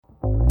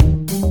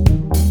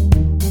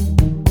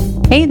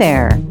Hey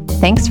there!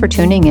 Thanks for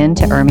tuning in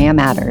to Urmia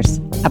Matters,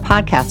 a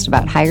podcast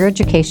about higher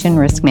education,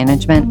 risk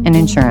management, and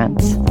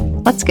insurance.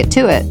 Let's get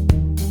to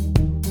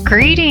it.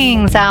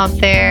 Greetings out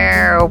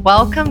there.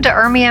 Welcome to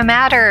Urmia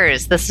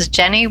Matters. This is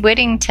Jenny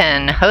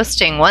Whittington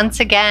hosting once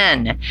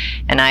again.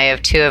 And I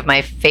have two of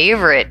my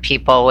favorite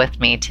people with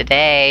me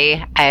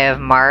today. I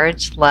have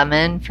Marge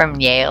Lemon from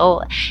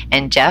Yale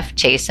and Jeff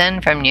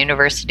Chasen from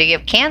University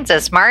of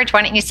Kansas. Marge,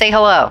 why don't you say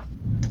hello?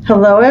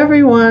 Hello,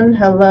 everyone.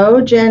 Hello,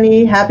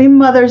 Jenny. Happy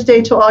Mother's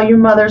Day to all you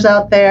mothers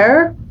out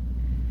there.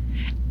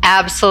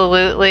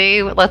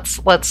 Absolutely. Let's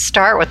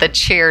start with a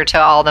cheer to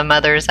all the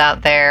mothers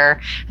out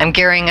there. I'm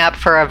gearing up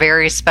for a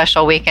very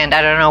special weekend.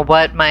 I don't know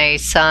what my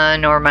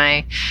son or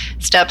my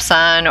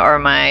stepson or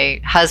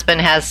my husband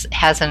has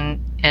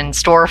in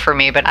store for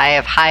me, but I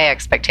have high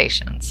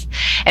expectations.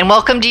 And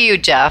welcome to you,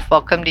 Jeff.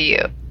 Welcome to you.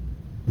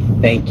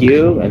 Thank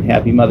you, and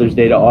happy Mother's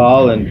Day to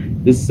all.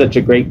 And this is such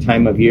a great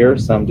time of year,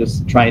 so I'm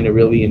just trying to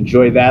really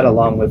enjoy that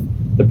along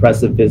with the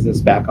press of business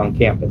back on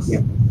campus.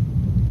 Yeah.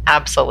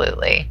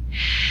 Absolutely.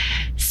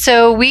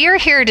 So we are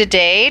here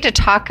today to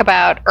talk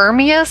about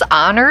Urmia's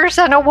honors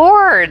and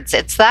awards.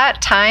 It's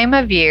that time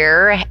of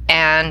year,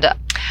 and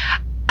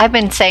I've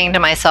been saying to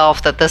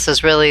myself that this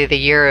is really the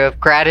year of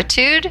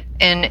gratitude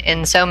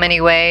in so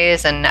many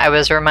ways. And I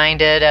was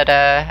reminded at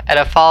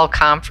a fall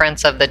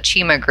conference of the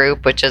CHIMA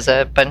group, which is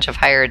a bunch of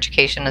higher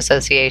education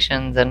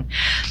associations. And,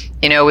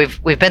 you know,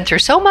 we've been through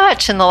so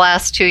much in the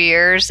last 2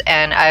 years,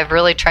 and I've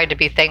really tried to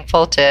be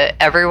thankful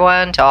to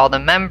everyone, to all the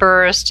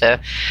members, to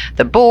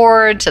the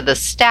board, to the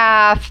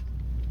staff.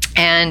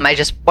 And I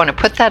just want to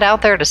put that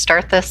out there to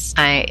start this.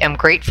 I am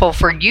grateful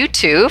for you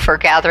two for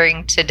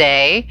gathering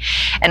today.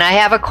 And I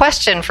have a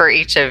question for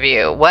each of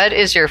you. What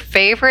is your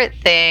favorite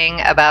thing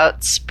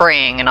about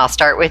spring? And I'll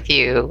start with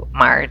you,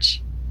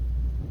 Marge.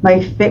 My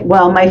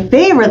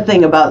favorite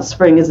thing about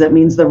spring is it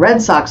means the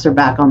Red Sox are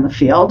back on the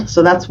field.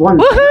 So that's one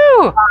thing.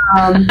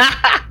 Woohoo!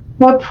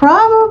 But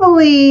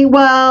probably,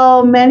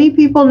 many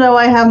people know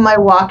I have my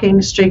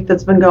walking streak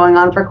that's been going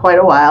on for quite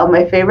a while.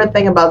 My favorite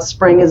thing about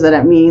spring is that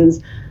it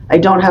means I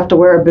don't have to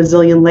wear a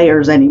bazillion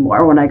layers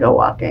anymore when I go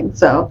walking.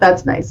 So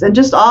that's nice. And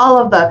just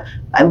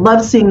I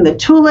love seeing the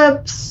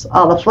tulips,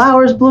 all the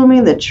flowers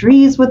blooming, the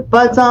trees with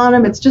buds on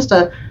them. It's just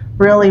a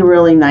really,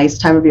 really nice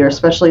time of year,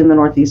 especially in the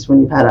Northeast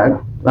when you've had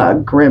a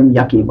grim,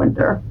 yucky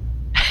winter.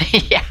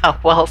 Yeah,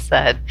 well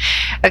said.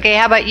 Okay,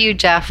 how about you,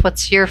 Jeff?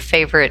 What's your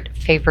favorite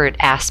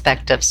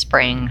aspect of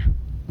spring?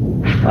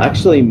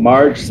 Actually,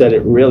 Marge said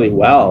it really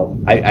well.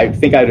 I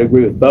think I'd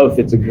agree with both.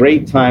 It's a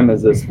great time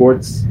as a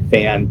sports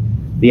fan.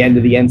 The end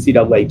of the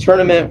NCAA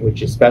tournament,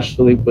 which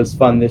especially was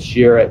fun this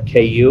year at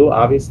KU,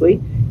 obviously,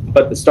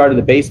 but the start of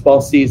the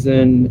baseball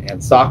season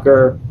and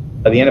soccer,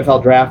 the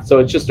NFL draft. So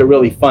it's just a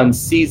really fun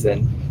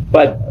season.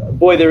 But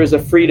boy, there is a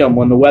freedom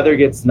when the weather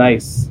gets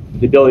nice,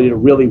 the ability to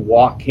really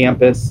walk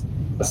campus,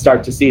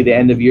 start to see the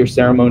end of year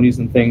ceremonies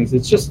and things.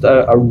 It's just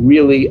a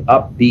really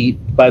upbeat,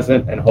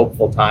 pleasant, and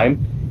hopeful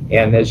time.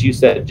 And as you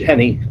said,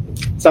 Jenny,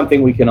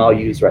 something we can all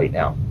use right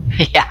now.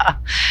 Yeah,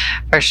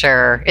 for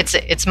sure.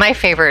 It's my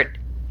favorite.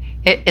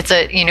 It's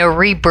a,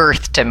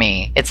 rebirth to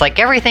me. It's like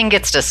everything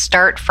gets to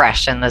start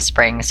fresh in the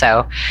spring.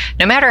 So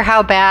no matter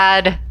how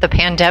bad the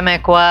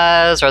pandemic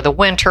was or the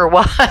winter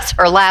was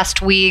or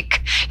last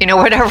week,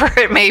 whatever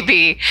it may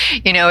be,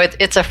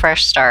 it's a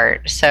fresh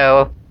start.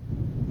 So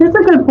that's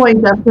a good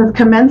point, Jeff, because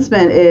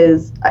commencement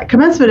is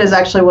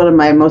actually one of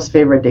my most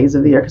favorite days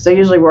of the year because I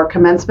usually work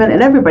commencement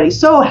and everybody's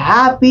so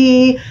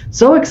happy,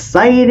 so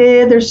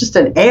excited. There's just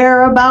an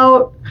air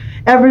about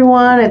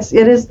everyone.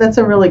 That's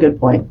a really good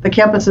point. The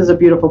campus is a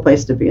beautiful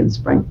place to be in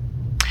spring.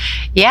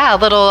 Yeah,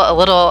 a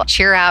little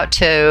cheer out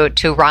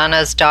to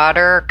Rana's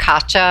daughter,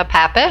 Katja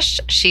Papish.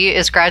 She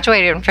is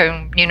graduating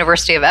from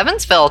University of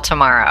Evansville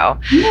tomorrow.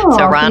 Oh,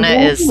 so Rana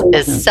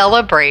is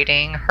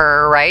celebrating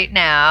her right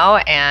now.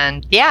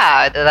 And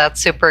yeah,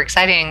 that's super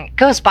exciting. It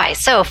goes by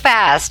so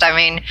fast. I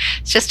mean,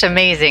 it's just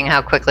amazing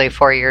how quickly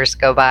 4 years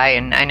go by.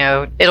 And I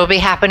know it'll be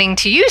happening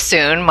to you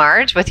soon,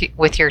 Marge,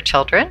 with your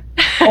children.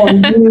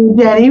 And you,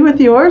 Jenny, with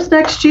yours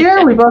next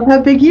year. We both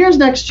have big years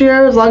next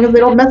year, as long as they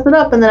don't mess it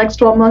up in the next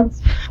 12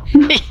 months.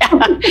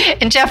 Yeah.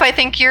 And Jeff, I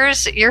think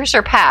yours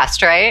are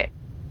past, right?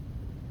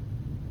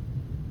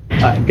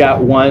 I've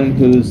got one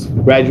who's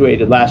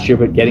graduated last year,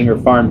 but getting her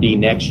PharmD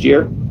next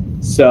year.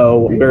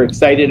 So we're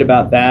excited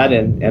about that,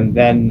 and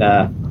then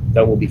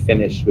we'll be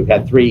finished. We've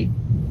had 3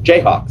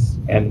 Jayhawks,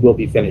 and we'll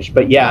be finished.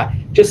 But yeah,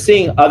 just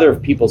seeing other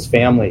people's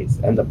families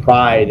and the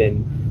pride,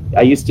 and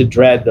I used to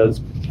dread those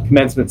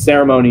commencement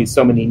ceremonies,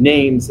 so many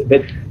names,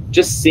 but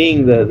just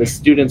seeing the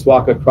students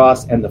walk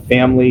across and the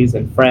families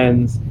and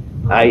friends.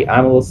 I'm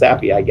a little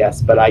sappy, I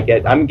guess, but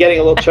I'm getting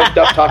a little choked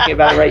up talking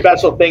about it, right?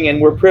 Special thing,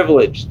 and we're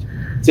privileged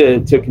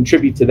to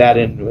contribute to that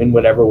in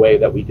whatever way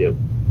that we do.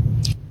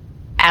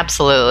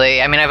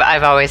 Absolutely. I mean,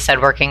 I've always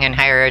said working in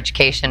higher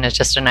education is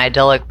just an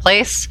idyllic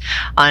place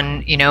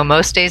on,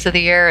 most days of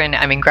the year. And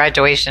I mean,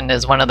 graduation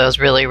is one of those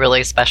really,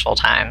 really special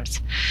times.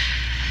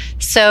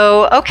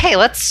 So, okay,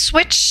 let's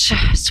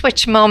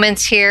switch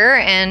moments here,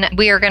 and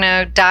we are going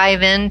to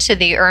dive into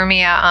the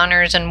URMIA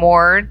Honors and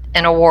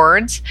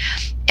Awards.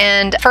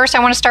 And first, I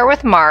want to start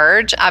with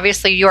Marge.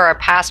 Obviously, you are a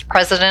past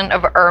president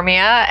of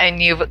URMIA,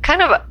 and you've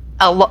kind of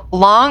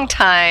long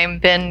time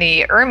been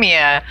the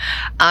URMIA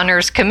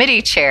Honors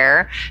Committee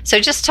chair. So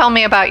just tell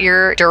me about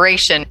your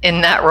duration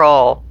in that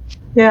role.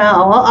 Yeah,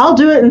 I'll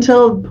do it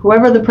until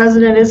whoever the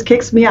president is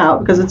kicks me out,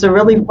 because it's a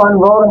really fun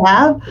role to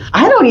have.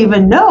 I don't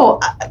even know.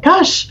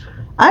 Gosh,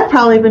 I've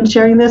probably been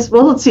sharing this.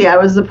 Well, let's see. I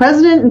was the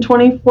president in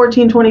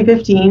 2014,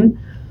 2015.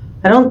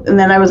 And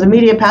then I was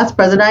immediate past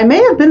president. I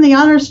may have been the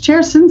honors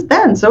chair since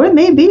then. So it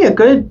may be a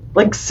good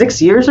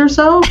 6 years or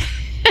so.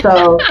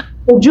 So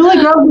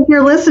Julie Groves, if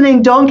you're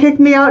listening, don't kick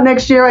me out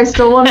next year. I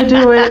still want to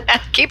do it.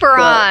 Keep her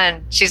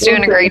on. She's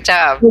doing a great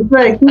job. That's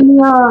right. Keep me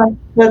on.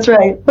 That's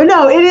right. But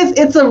no,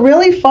 it's a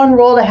really fun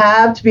role to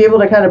have, to be able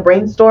to kind of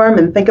brainstorm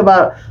and think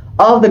about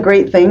all of the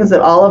great things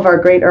that all of our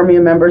great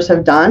URMIA members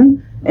have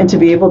done, and to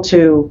be able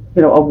to,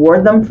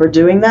 award them for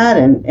doing that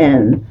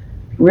and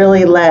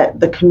really let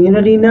the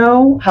community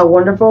know how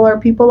wonderful our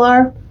people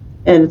are.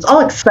 And it's all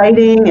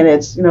exciting, and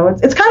it's kind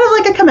of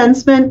like a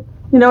commencement.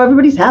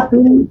 Everybody's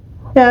happy.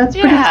 Yeah, it's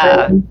pretty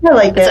exciting. I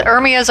like it. It's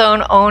URMIA's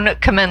own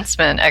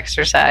commencement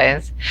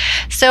exercise.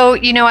 So,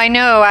 I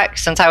know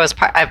since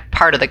I'm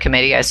part of the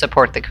committee, I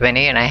support the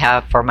committee, and I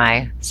have for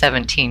my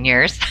 17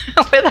 years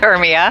with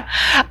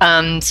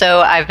URMIA.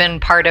 So I've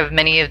been part of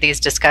many of these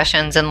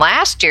discussions. And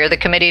last year, the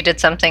committee did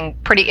something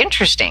pretty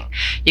interesting.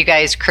 You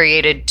guys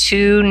created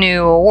 2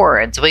 new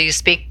awards. Will you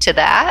speak to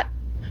that?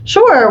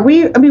 Sure.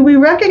 We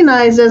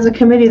recognized as a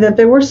committee that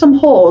there were some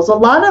holes. A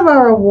lot of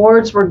our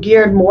awards were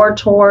geared more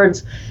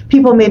towards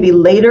people maybe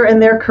later in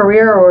their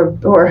career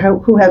or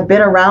who have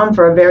been around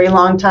for a very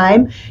long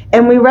time.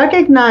 And we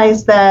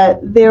recognized that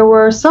there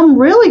were some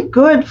really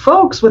good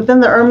folks within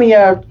the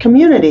URMIA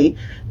community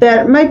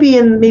that might be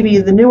in maybe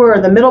the newer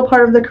or the middle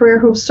part of the career,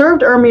 who've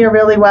served URMIA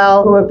really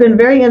well, who have been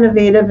very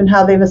innovative in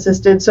how they've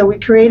assisted. So we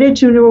created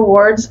 2 new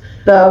awards,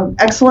 the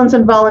Excellence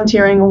in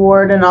Volunteering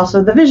Award and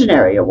also the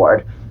Visionary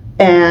Award.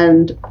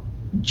 And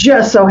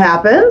just so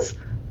happens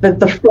that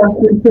the first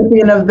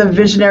recipient of the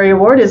Visionary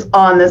Award is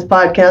on this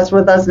podcast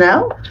with us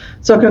now.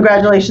 So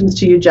congratulations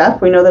to you, Jeff.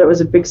 We know that it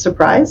was a big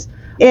surprise.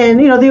 And,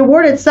 the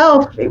award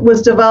itself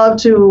was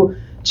developed to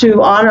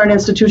honor an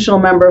institutional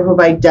member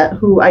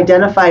who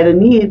identified a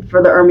need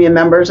for the URMIA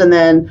members, and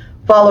then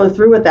followed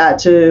through with that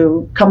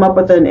to come up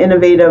with an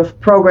innovative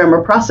program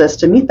or process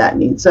to meet that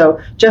need. So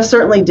Jeff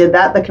certainly did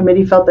that. The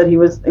committee felt that he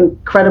was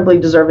incredibly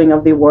deserving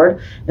of the award.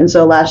 And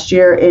so last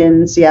year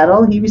in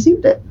Seattle, he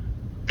received it,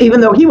 even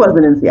though he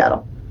wasn't in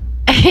Seattle.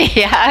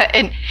 Yeah,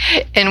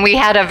 and we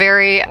had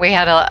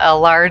a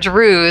large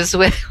ruse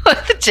with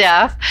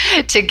Jeff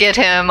to get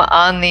him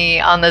on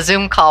the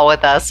Zoom call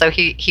with us. So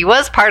he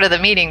was part of the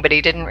meeting, but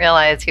he didn't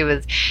realize he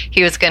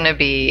was going to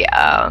be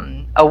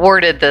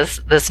awarded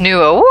this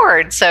new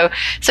award. So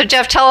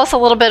Jeff, tell us a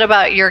little bit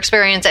about your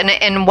experience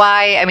and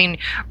why. I mean,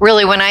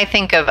 really, when I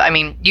think of,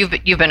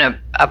 you've been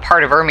a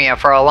part of URMIA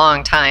for a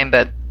long time,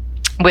 but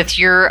with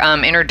your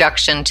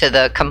introduction to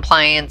the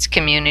compliance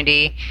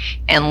community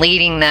and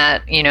leading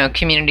that,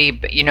 community,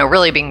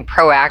 really being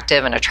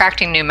proactive and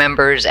attracting new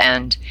members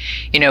and,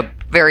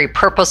 very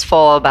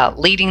purposeful about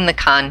leading the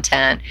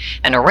content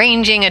and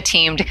arranging a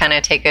team to kind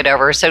of take it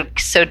over. So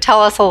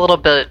tell us a little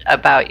bit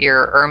about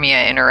your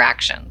URMIA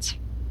interactions.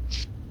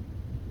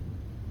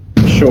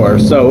 Sure.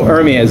 So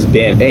URMIA has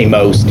been a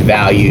most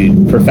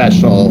valued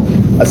professional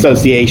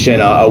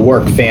association, a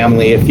work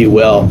family, if you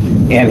will,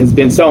 and has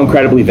been so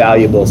incredibly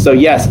valuable. So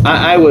yes,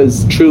 I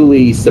was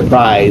truly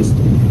surprised,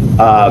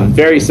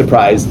 very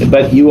surprised,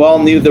 but you all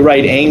knew the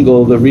right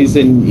angle. The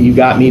reason you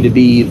got me to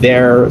be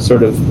there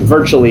sort of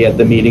virtually at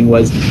the meeting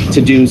was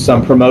to do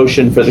some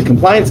promotion for the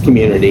compliance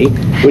community,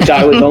 which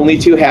I was only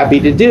too happy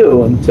to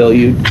do until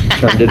you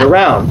turned it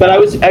around. But I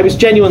was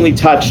genuinely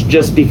touched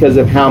just because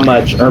of how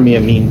much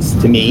URMIA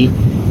means to me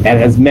and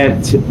has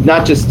meant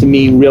not just to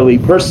me really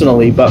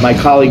personally, but my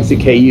colleagues at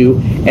KU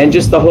and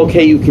just the whole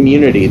KU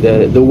community.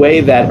 The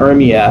way that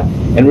URMIA,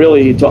 and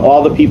really to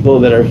all the people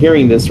that are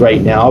hearing this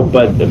right now,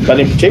 but in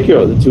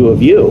particular the 2 of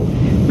you,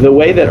 the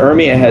way that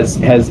URMIA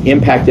has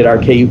impacted our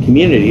KU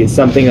community is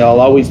something that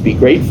I'll always be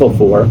grateful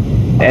for.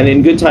 And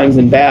in good times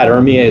and bad,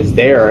 URMIA is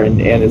there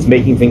and is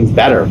making things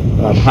better,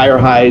 higher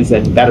highs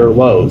and better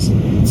lows.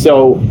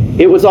 So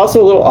it was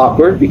also a little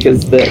awkward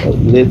because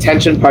the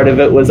attention part of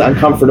it was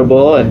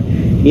uncomfortable, and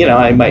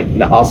I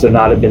might also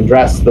not have been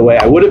dressed the way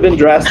I would have been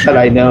dressed had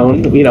I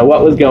known,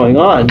 what was going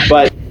on.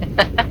 But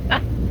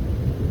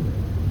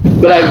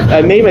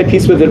I made my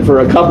peace with it for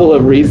a couple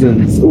of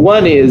reasons.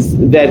 One is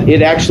that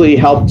it actually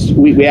helped.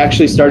 We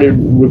actually started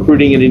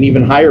recruiting at an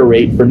even higher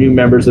rate for new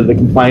members of the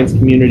compliance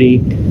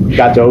community.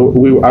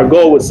 Our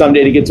goal was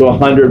someday to get to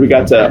 100. We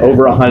got to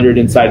over 100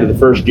 inside of the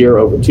first year,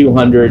 over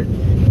 200.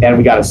 And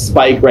we got a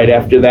spike right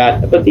after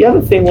that. But the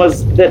other thing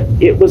was that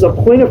it was a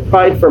point of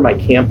pride for my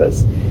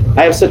campus.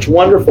 I have such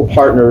wonderful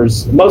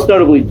partners, most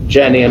notably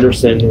Jen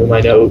Anderson, whom I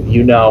know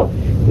you know.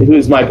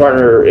 who's my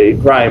partner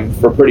in crime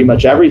for pretty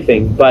much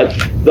everything. But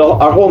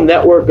our whole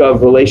network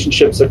of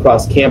relationships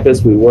across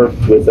campus, we work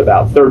with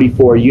about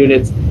 34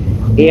 units.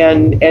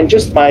 And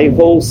just my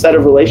whole set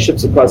of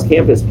relationships across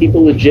campus,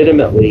 people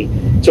legitimately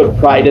took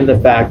pride in the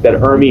fact that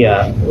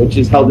URMIA, which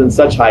is held in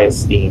such high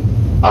esteem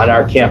on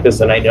our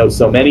campus, and I know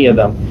so many of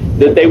them,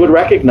 that they would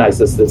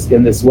recognize us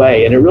in this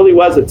way. And it really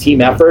was a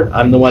team effort.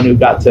 I'm the one who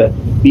got to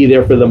be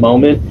there for the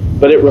moment,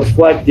 but it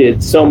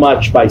reflected so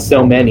much by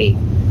so many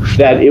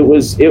that it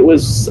was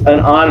an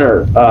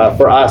honor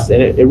for us,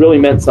 and it really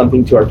meant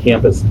something to our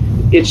campus.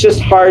 It's just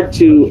hard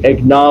to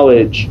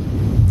acknowledge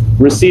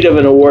receipt of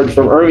an award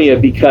from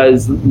URMIA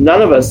because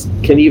none of us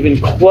can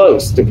even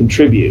close to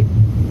contribute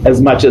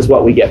as much as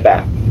what we get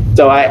back.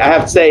 So I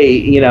have to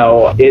say,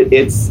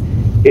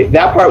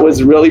 that part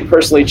was really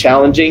personally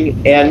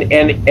challenging,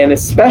 and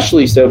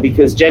especially so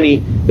because, Jenny,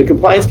 the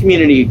compliance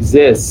community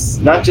exists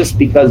not just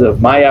because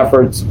of my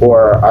efforts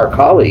or our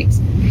colleagues,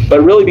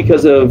 but really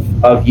because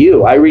of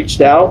you. I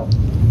reached out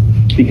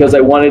because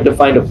I wanted to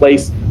find a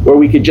place where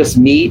we could just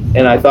meet,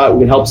 and I thought it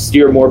would help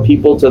steer more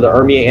people to the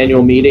URMIA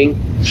annual meeting.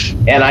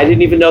 And I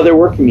didn't even know there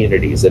were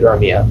communities at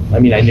URMIA. I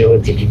mean, I knew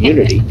it's a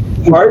community.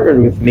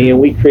 Partnered with me, and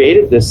we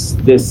created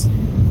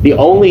the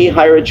only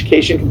higher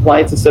education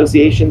compliance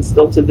association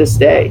still to this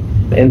day.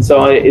 And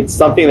so it's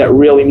something that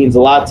really means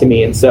a lot to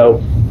me. And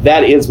so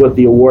that is what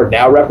the award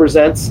now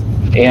represents.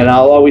 And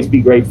I'll always be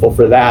grateful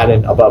for that,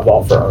 and above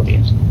all for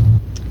URMIA.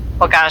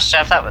 Well, gosh,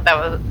 Jeff, that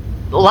was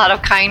a lot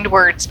of kind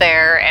words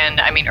there.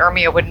 And I mean,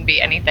 URMIA wouldn't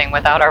be anything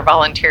without our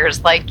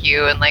volunteers like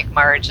you and like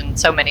Marge and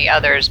so many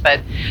others. But,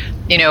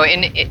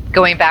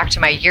 going back to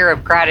my year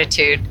of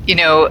gratitude,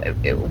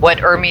 what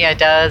URMIA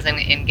does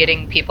in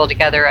getting people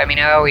together. I mean,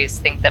 I always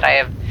think that I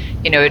have,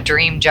 a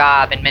dream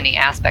job in many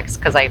aspects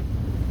because I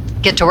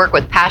get to work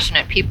with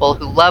passionate people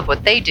who love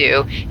what they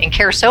do and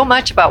care so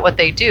much about what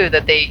they do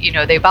that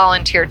they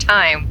volunteer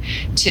time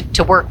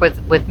to work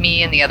with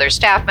me and the other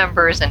staff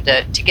members and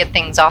to get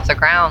things off the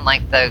ground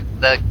like the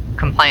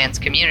compliance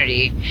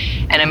community.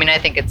 And I mean, I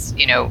think it's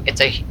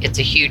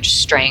a huge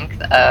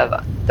strength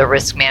of the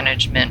risk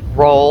management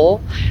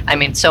role. I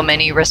mean, so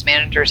many risk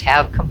managers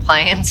have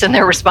compliance in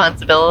their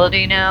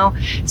responsibility now.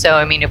 So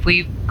I mean, if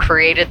we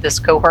created this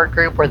cohort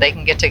group where they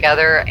can get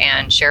together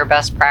and share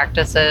best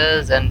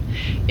practices, and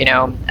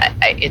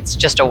it's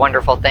just a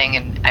wonderful thing.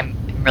 And I'm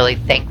really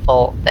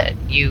thankful that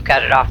you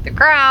got it off the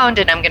ground.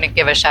 And I'm going to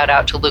give a shout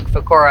out to Luke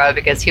Ficora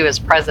because he was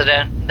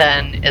president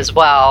then as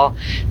well.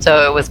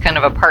 So it was kind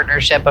of a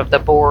partnership of the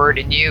board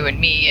and you and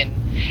me and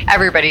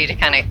everybody to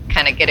kind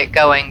of get it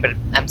going. But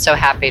I'm so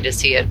happy to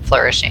see it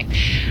flourishing.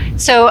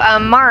 So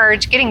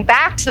Marge, getting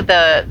back to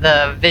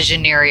the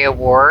Visionary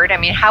Award, I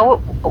mean,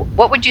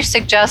 what would you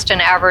suggest an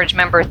average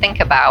member think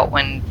about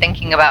when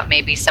thinking about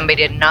maybe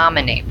somebody to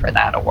nominate for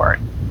that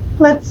award?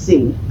 Let's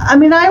see. I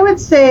mean, I would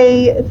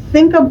say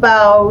think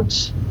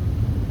about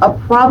a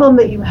problem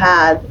that you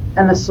had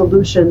and a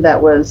solution that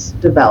was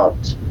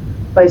developed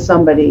by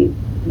somebody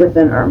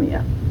within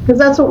URMIA, because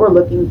that's what we're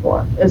looking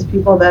for, is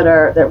people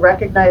that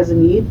recognize a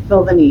need,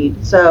 fill the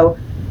need. So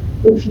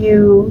if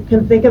you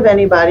can think of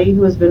anybody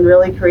who has been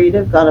really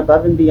creative, gone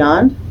above and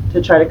beyond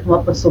to try to come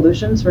up with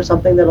solutions for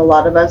something that a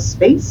lot of us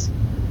face,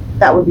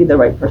 that would be the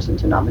right person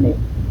to nominate.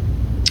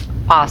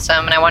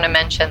 Awesome. And I want to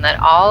mention that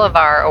all of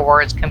our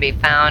awards can be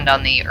found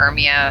on the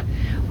URMIA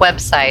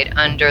website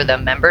under the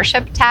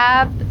membership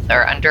tab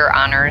or under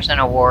honors and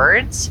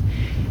awards.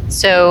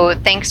 So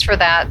thanks for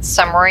that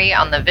summary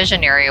on the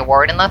Visionary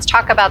Award. And let's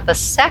talk about the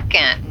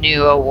second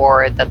new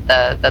award that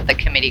the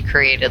committee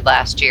created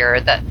last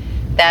year.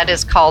 That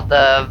is called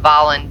the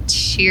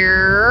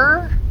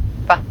Volunteer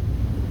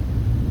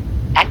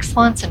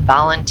Excellence in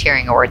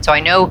Volunteering Award. So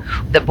I know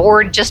the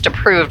board just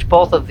approved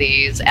both of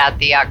these at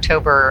the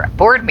October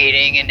board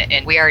meeting,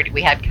 and we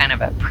had kind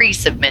of a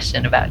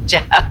pre-submission about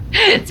Jeff,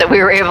 so we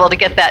were able to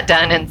get that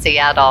done in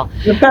Seattle.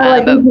 You're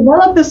kind of we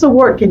developed this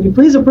award. Can you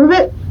please approve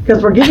it?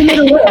 Because we're giving it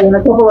away in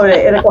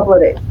a couple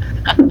of days.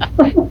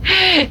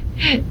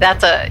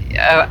 That's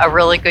a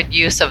really good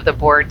use of the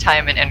board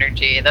time and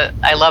energy.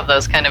 I love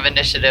those kind of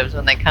initiatives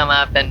when they come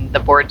up and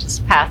the board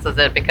just passes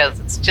it because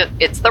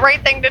it's the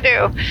right thing to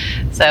do.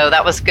 So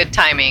that was good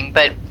timing.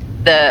 But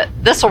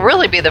this will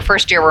really be the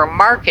first year we're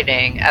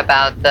marketing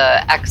about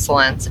the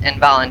Excellence in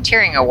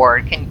Volunteering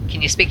Award. Can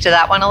you speak to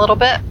that one a little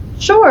bit?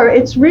 Sure.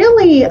 It's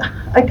really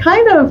I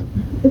kind of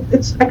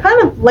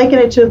liken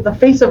it to the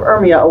Face of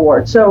URMIA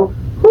Award. So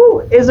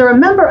is there a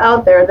member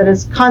out there that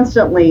is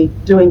constantly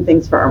doing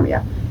things for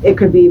URMIA? It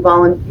could be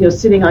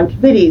sitting on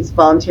committees,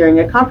 volunteering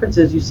at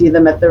conferences. You see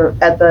them at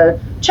the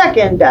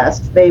check-in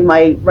desk. They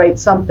might write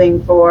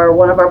something for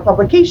one of our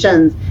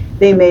publications.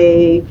 They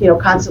may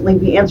constantly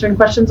be answering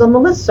questions on the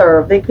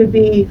listserv. They could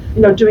be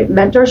doing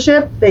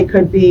mentorship. They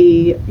could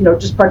be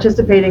just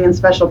participating in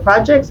special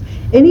projects.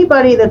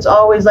 Anybody that's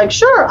always like,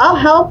 sure, I'll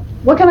help.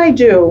 What can I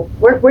do?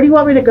 Where do you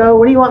want me to go?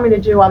 What do you want me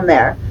to do? I'm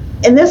there.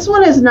 And this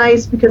one is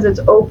nice because it's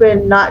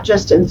open not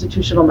just to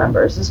institutional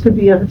members. This could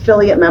be an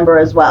affiliate member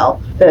as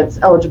well that's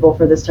eligible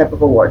for this type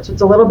of award. So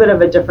it's a little bit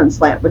of a different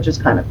slant, which is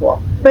kind of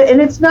cool.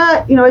 And it's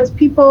not, it's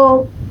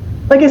people,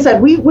 like I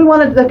said,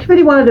 the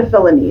committee wanted to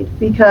fill a need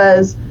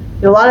because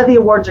a lot of the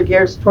awards are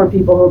geared toward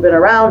people who have been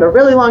around a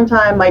really long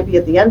time, might be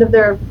at the end of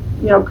their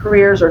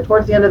careers or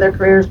towards the end of their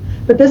careers.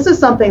 But this is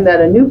something that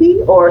a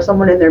newbie or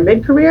someone in their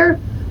mid-career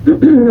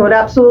would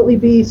absolutely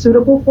be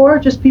suitable for,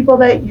 just people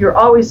that you're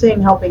always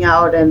seeing helping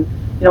out. And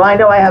I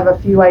know I have a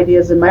few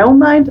ideas in my own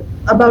mind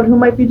about who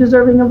might be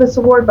deserving of this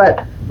award,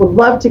 but would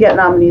love to get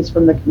nominees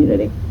from the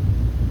community.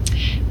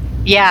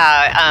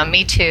 Yeah,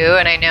 me too.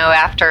 And I know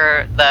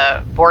after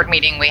the board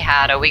meeting we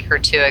had a week or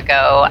two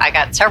ago, I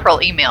got several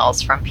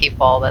emails from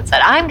people that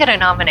said, I'm going to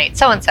nominate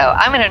so-and-so.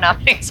 I'm going to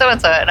nominate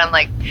so-and-so. And I'm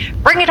like,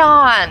 bring it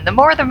on. The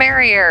more the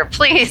merrier,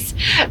 please.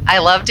 I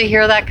love to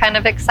hear that kind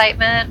of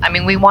excitement. I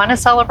mean, we want to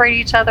celebrate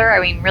each other.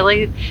 I mean,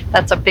 really,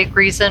 that's a big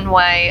reason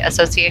why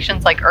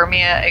associations like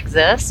URMIA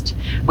exist.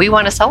 We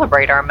want to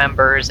celebrate our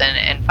members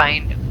and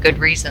find good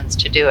reasons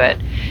to do it.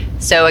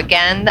 So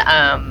again,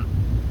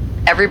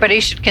 everybody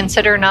should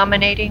consider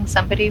nominating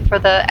somebody for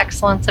the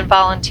Excellence in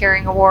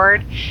Volunteering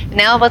Award.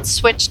 Now let's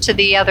switch to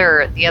the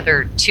other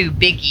two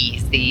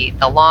biggies, the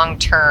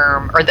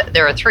long-term,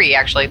 there are three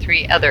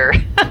other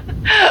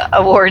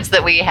awards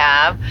that we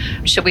have.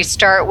 Should we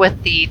start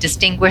with the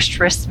Distinguished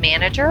Risk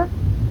Manager?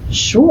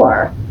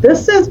 Sure.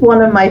 This is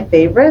one of my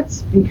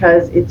favorites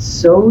because it's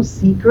so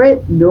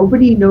secret.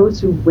 Nobody knows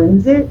who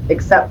wins it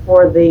except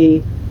for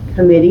the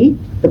committee.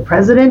 The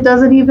president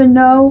doesn't even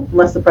know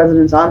unless the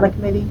president's on the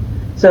committee.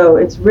 So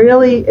it's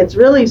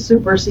really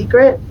super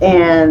secret,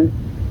 and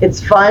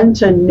it's fun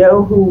to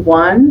know who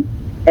won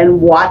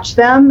and watch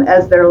them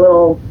as their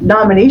little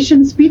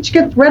nomination speech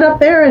gets read up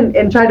there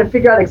and try to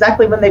figure out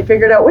exactly when they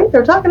figured out, wait,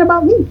 they're talking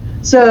about me.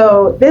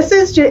 So this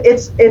is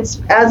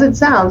it's as it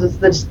sounds, it's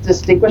the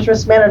Distinguished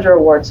Risk Manager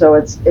Award. So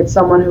it's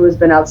someone who has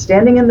been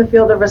outstanding in the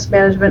field of risk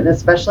management, and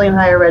especially in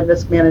higher ed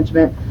risk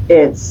management.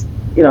 It's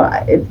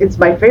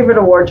my favorite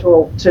award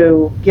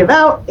to give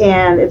out,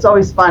 and it's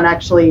always fun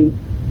actually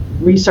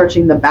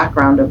researching the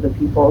background of the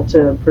people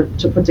to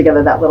put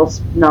together that little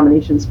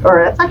nomination,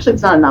 or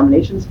it's not a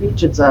nomination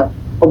speech, it's a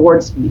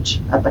award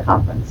speech at the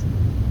conference.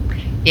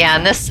 Yeah,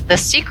 and the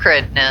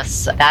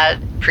secretness that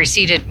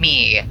preceded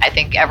me, I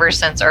think, ever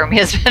since URMIA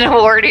has been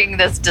awarding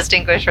this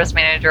Distinguished Risk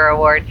Manager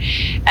Award.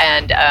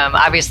 And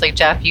obviously,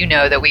 Jeff, you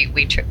know that we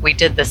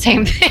did the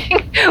same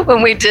thing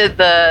when we did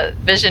the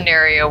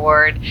Visionary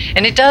Award.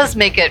 And it does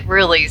make it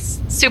really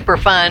super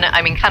fun.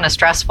 I mean, kind of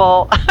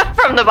stressful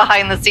from the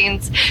behind the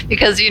scenes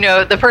because,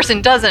 the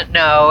person doesn't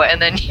know.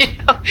 And then,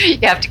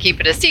 you have to keep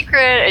it a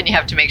secret and you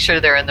have to make sure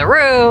they're in the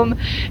room.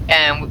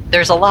 And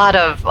there's a lot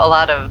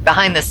of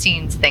behind the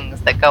scenes things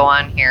that go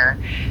on here.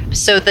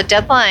 So the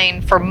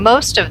deadline for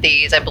most of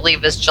these, I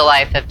believe, is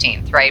July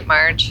 15th, right,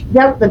 Marge?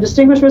 Yep, the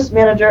Distinguished Risk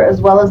Manager as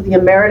well as the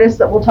Emeritus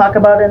that we'll talk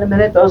about in a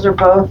minute. Those are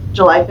both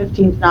July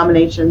 15th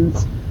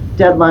nominations.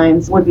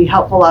 Deadlines would be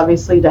helpful,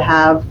 obviously, to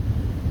have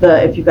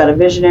if you've got a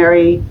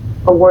Visionary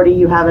awardee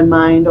you have in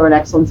mind or an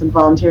Excellence in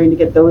Volunteering, to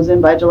get those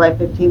in by July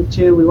 15th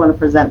too. We want to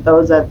present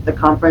those at the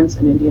conference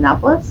in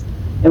Indianapolis,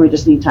 and we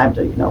just need time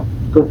to,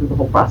 go through the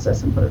whole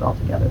process and put it all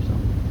together. So.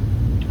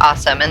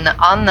 Awesome. And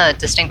on the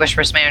Distinguished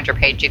Risk Manager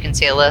page, you can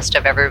see a list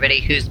of everybody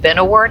who's been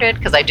awarded,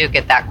 because I do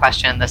get that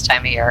question this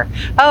time of year.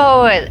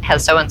 Oh,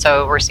 has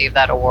so-and-so received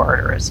that award,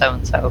 or is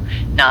so-and-so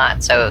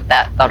not? So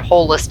that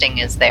whole listing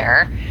is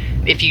there.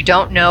 If you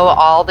don't know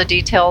all the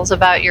details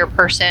about your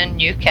person,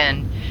 you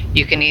can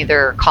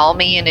either call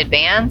me in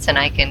advance and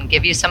I can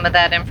give you some of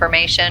that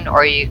information,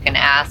 or you can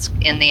ask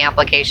in the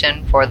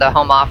application for the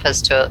home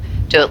office to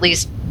at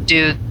least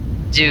do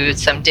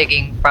some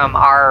digging from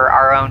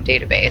our own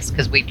database,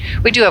 because we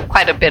do have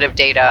quite a bit of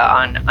data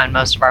on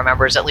most of our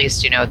members, at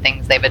least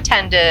things they've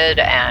attended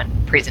and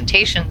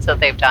presentations that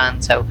they've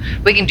done, so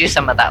we can do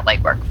some of that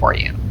legwork for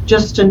you.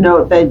 Just to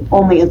note that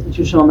only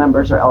institutional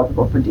members are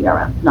eligible for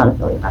DRM, not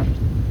affiliate members.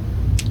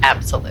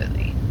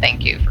 Absolutely.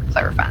 Thank you for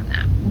clarifying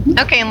that. Mm-hmm.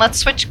 Okay, and let's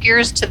switch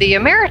gears to the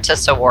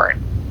Emeritus Award.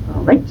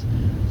 All right.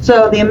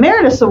 So the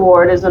Emeritus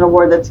Award is an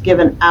award that's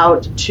given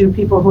out to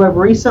people who have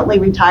recently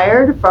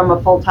retired from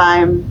a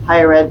full-time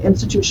higher ed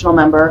institutional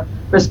member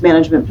risk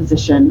management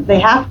position. They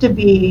have to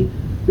be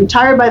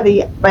retired by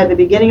the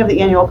beginning of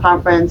the annual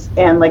conference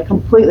and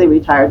completely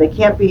retired. They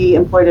can't be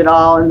employed at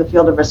all in the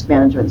field of risk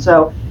management.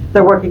 So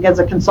they're working as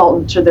a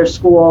consultant to their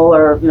school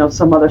or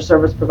some other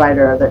service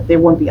provider, that they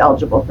won't be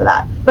eligible for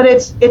that. But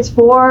it's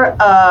for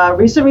a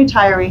recent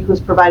retiree who's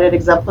provided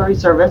exemplary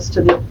service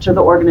to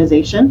the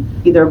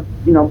organization, either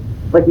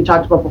like we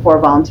talked about before,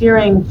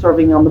 volunteering,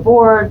 serving on the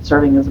board,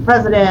 serving as a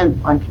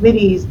president, on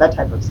committees, that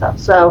type of stuff.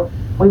 So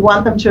we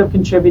want them to have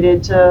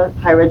contributed to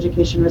higher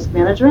education risk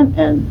management,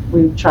 and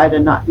we try to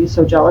not be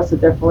so jealous that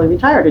they're fully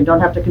retired and don't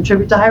have to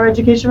contribute to higher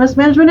education risk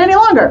management any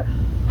longer.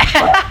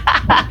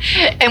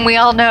 And we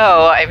all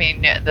know,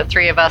 the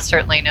three of us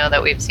certainly know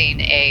that we've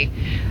seen a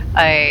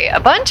a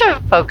bunch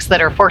of folks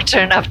that are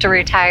fortunate enough to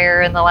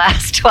retire in the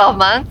last 12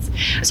 months.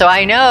 So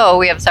I know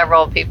we have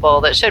several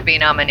people that should be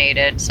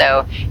nominated.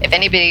 So if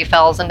anybody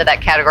falls into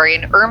that category,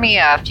 in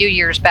URMIA a few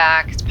years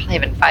back, it's probably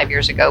even 5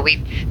 years ago,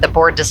 the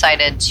board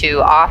decided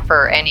to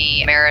offer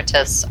any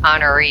emeritus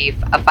honoree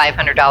a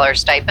 $500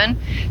 stipend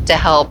to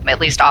help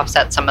at least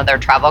offset some of their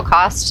travel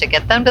costs to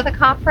get them to the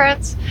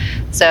conference.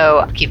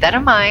 So keep that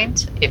in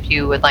mind if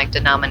you would like to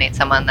nominate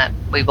someone, that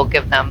we will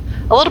give them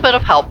a little bit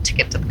of help to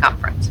get to the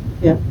conference.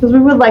 Yeah, because we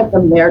would like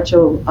them there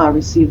to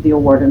receive the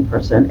award in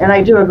person. And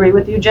I do agree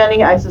with you,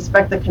 Jenny. I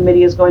suspect the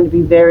committee is going to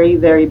be very,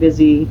 very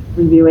busy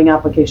reviewing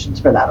applications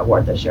for that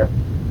award this year.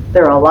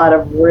 There are a lot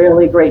of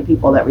really great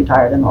people that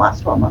retired in the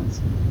last 12 months.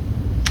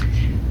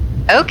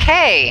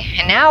 Okay,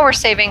 and now we're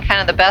saving kind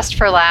of the best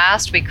for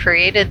last. We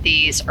created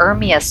these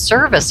URMIA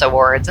Service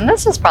Awards, and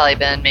this has probably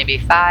been maybe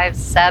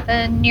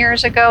 5-7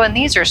 years ago, and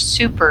these are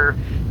super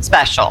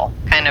special,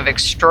 kind of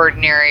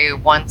extraordinary,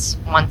 once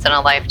in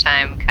a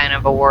lifetime kind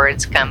of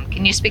awards.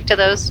 Can you speak to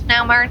those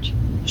now, Marge?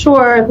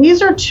 Sure.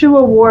 These are two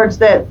awards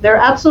that they're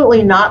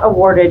absolutely not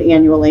awarded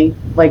annually.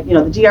 Like, the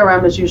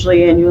DRM is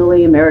usually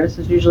annually, Emeritus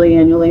is usually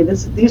annually.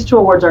 These two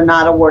awards are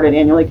not awarded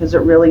annually because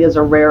it really is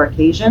a rare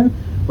occasion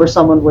where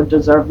someone would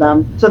deserve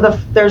them. So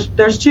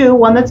there's two,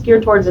 one that's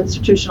geared towards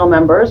institutional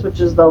members,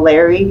 which is the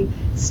Larry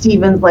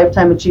Stevens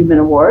Lifetime Achievement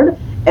Award,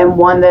 and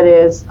one that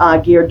is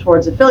geared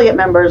towards affiliate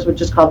members,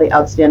 which is called the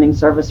Outstanding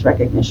Service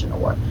Recognition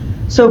Award.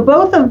 So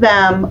both of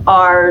them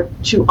are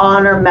to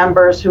honor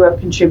members who have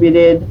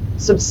contributed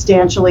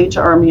substantially to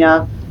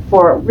URMIA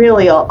for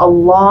really a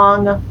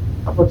long,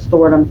 what's the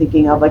word I'm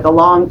thinking of, like a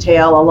long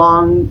tail, a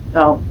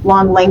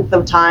long length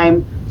of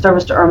time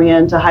service to URMIA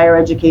and to higher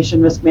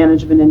education risk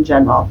management in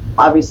general.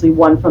 Obviously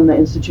one from the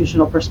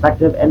institutional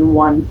perspective and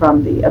one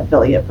from the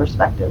affiliate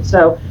perspective.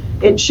 So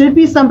it should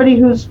be somebody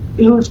who's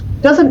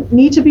doesn't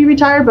need to be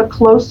retired, but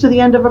close to the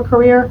end of a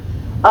career.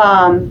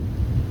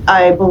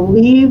 I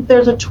believe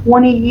there's a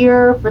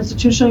 20-year for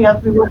institutional. You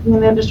have to be working in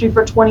the industry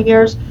for 20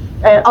 years.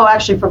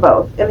 Actually for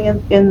both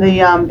in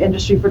the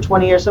industry for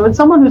 20 years. So it's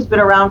someone who's been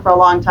around for a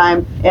long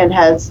time and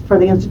has, for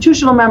the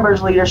institutional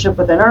members, leadership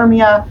within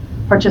URMIA,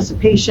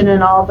 participation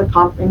in all of the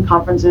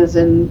conferences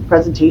and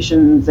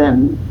presentations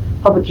and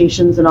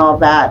publications and all of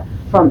that.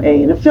 From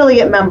an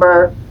affiliate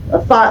member, a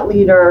thought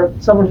leader,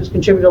 someone who's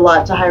contributed a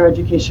lot to higher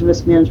education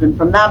risk management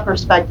from that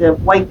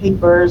perspective, white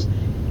papers,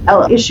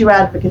 issue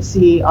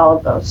advocacy, all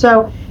of those.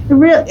 So,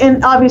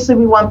 and obviously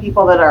we want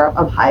people that are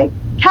of high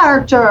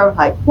character, of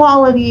high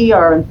quality,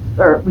 or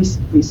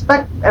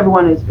respect,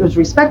 everyone who's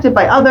respected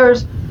by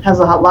others, has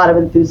a lot of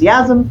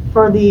enthusiasm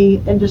for the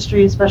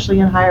industry, especially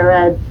in higher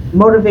ed,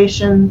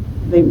 motivation,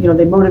 they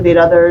motivate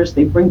others,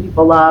 they bring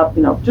people up,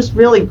 just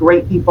really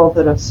great people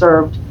that have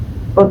served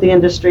both the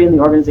industry and the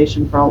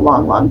organization for a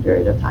long, long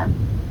period of time.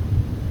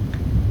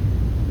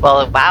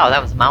 Well, wow,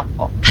 that was a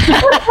mouthful.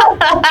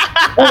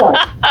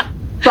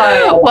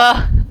 Sorry.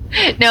 Well,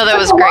 no, that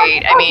was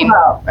great. I mean,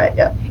 right,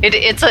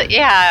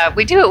 yeah.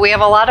 We do it. We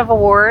have a lot of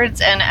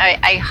awards, and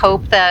I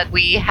hope that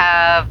we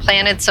have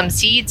planted some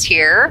seeds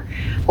here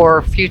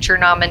for future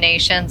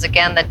nominations.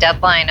 Again, the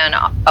deadline on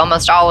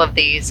almost all of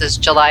these is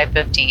July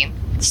 15th.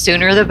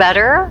 Sooner the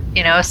better.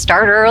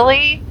 Start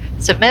early,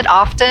 submit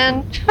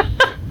often.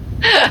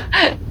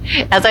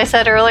 As I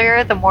said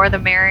earlier, the more the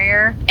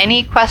merrier.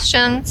 Any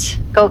questions?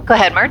 Go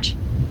ahead, Marge.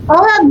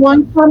 I'll add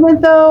one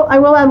comment, though. I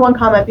will add one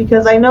comment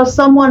because I know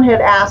someone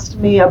had asked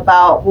me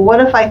about, well,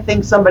 what if I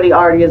think somebody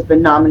already has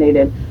been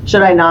nominated?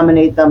 Should I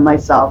nominate them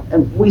myself?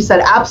 And we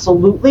said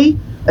absolutely,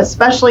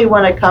 especially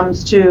when it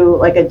comes to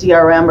like a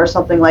DRM or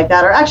something like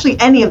that, or actually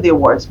any of the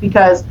awards,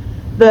 because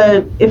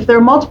if there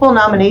are multiple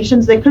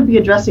nominations, they could be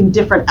addressing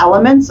different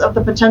elements of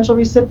the potential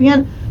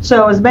recipient.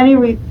 So as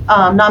many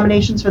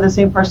nominations for the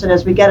same person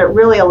as we get, it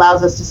really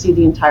allows us to see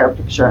the entire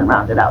picture and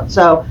round it out.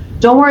 So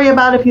don't worry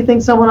about if you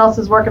think someone else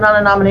is working on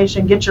a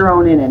nomination, get your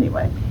own in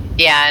anyway.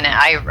 Yeah, and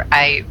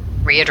I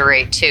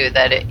reiterate too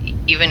that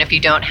even if you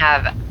don't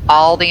have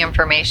all the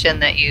information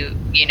that you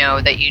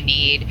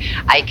need,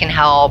 I can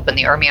help, and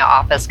the URMIA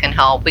office can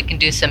help. We can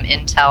do some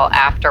intel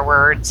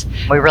afterwards.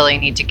 We really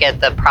need to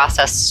get the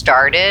process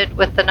started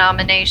with the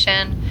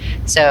nomination.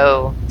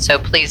 So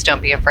please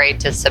don't be afraid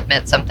to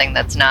submit something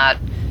that's not,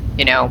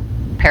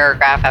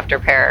 paragraph after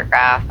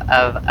paragraph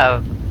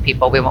of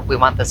people. We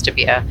want this to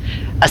be a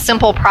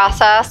simple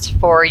process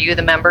for you,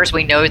 the members.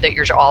 We know that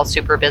you're all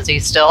super busy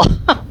still.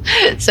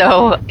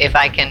 So if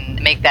I can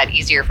make that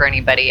easier for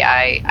anybody,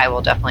 I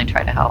will definitely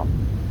try to help.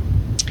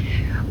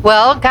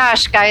 Well,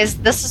 gosh, guys,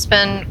 this has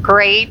been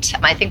great.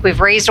 I think we've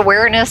raised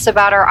awareness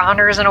about our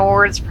Honors and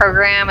Awards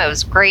program. It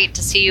was great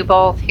to see you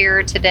both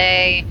here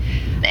today.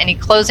 Any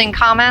closing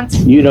comments?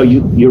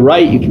 You're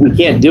right. We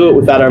can't do it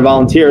without our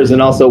volunteers,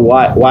 and also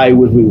why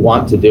would we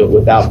want to do it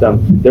without them?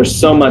 There's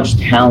so much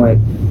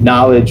talent,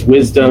 knowledge,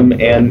 wisdom,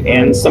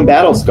 and some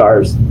battle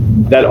scars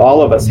that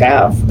all of us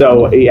have.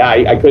 So yeah,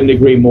 I couldn't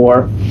agree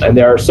more. And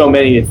there are so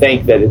many to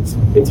thank that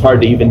it's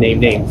hard to even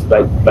name names.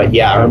 But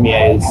yeah,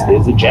 URMIA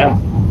is a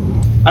gem.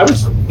 I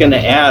was going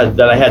to add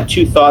that I had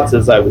two thoughts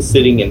as I was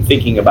sitting and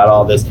thinking about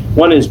all this.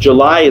 One is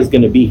July is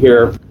going to be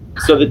here.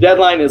 So the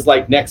deadline is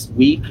like next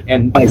week,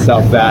 and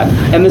myself that.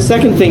 And the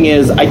second thing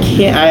is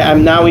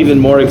I'm now even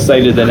more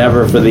excited than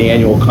ever for the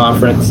annual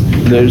conference.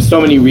 There's so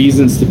many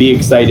reasons to be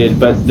excited,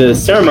 but the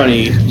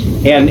ceremony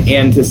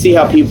and to see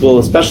how people,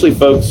 especially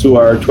folks who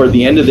are toward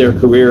the end of their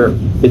career,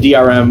 the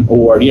DRM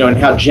award, and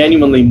how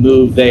genuinely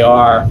moved they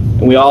are.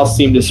 And we all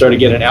seem to sort of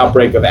get an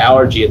outbreak of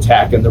allergy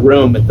attack in the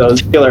room at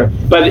those killer.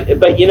 But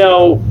it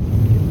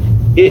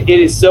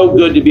is so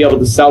good to be able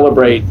to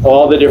celebrate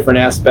all the different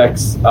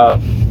aspects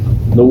of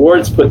the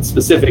awards, put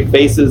specific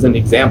faces and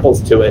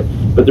examples to it,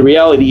 but the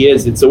reality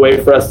is it's a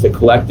way for us to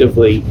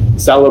collectively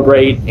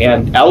celebrate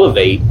and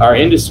elevate our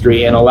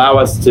industry and allow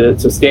us to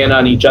stand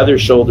on each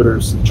other's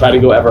shoulders, try to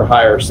go ever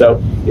higher.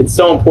 So it's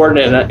so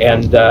important,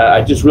 and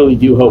I just really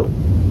do hope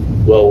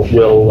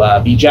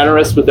we'll be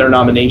generous with their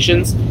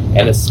nominations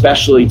and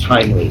especially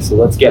timely. So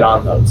let's get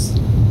on those.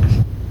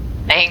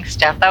 Thanks,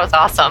 Jeff. That was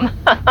awesome.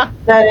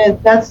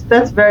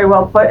 That's very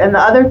well put. And the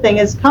other thing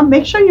is,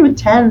 make sure you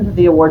attend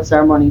the award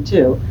ceremony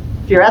too.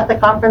 If you're at the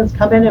conference,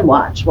 come in and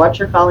watch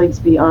your colleagues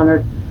be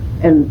honored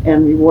and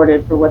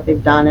rewarded for what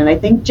they've done. And I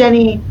think,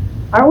 Jenny,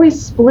 are we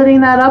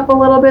splitting that up a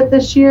little bit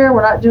this year?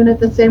 We're not doing it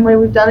the same way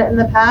we've done it in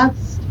the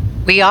past?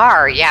 We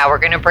are, yeah. We're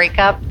going to break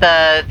up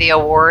the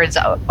awards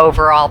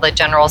over all the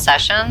general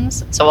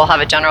sessions. So we'll have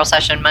a general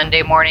session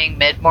Monday morning,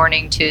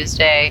 mid-morning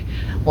Tuesday,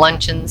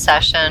 luncheon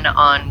session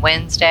on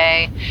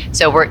Wednesday.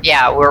 So we're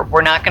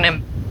not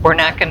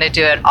going to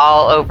do it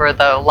all over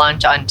the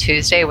lunch on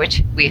Tuesday,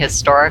 which we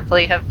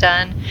historically have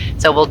done.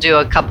 So we'll do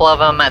a couple of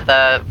them at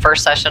the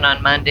first session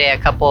on Monday, a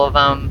couple of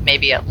them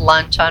maybe at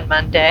lunch on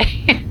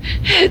Monday.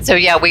 So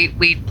yeah,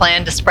 we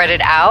plan to spread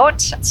it out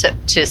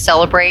to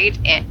celebrate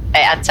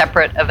at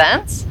separate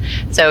events.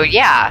 So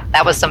yeah,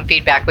 that was some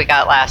feedback we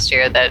got last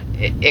year that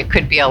it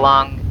could be a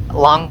long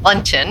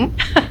luncheon.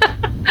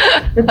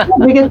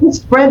 We get to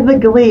spread the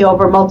glee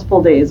over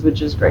multiple days,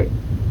 which is great.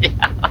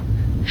 Yeah.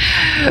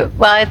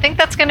 Well, I think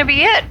that's going to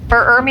be it for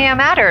Urmia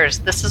Matters.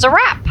 This is a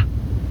wrap.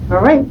 All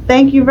right.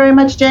 Thank you very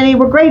much, Jenny.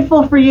 We're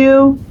grateful for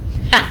you.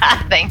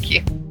 Thank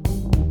you.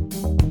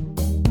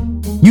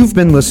 You've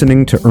been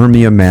listening to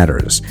Urmia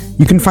Matters.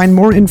 You can find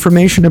more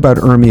information about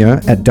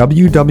Urmia at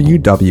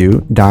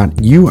www.urmia.org.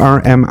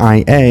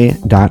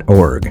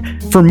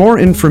 For more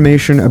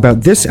information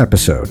about this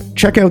episode,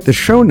 check out the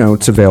show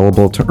notes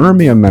available to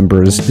Urmia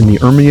members in the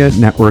Urmia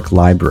Network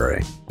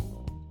Library.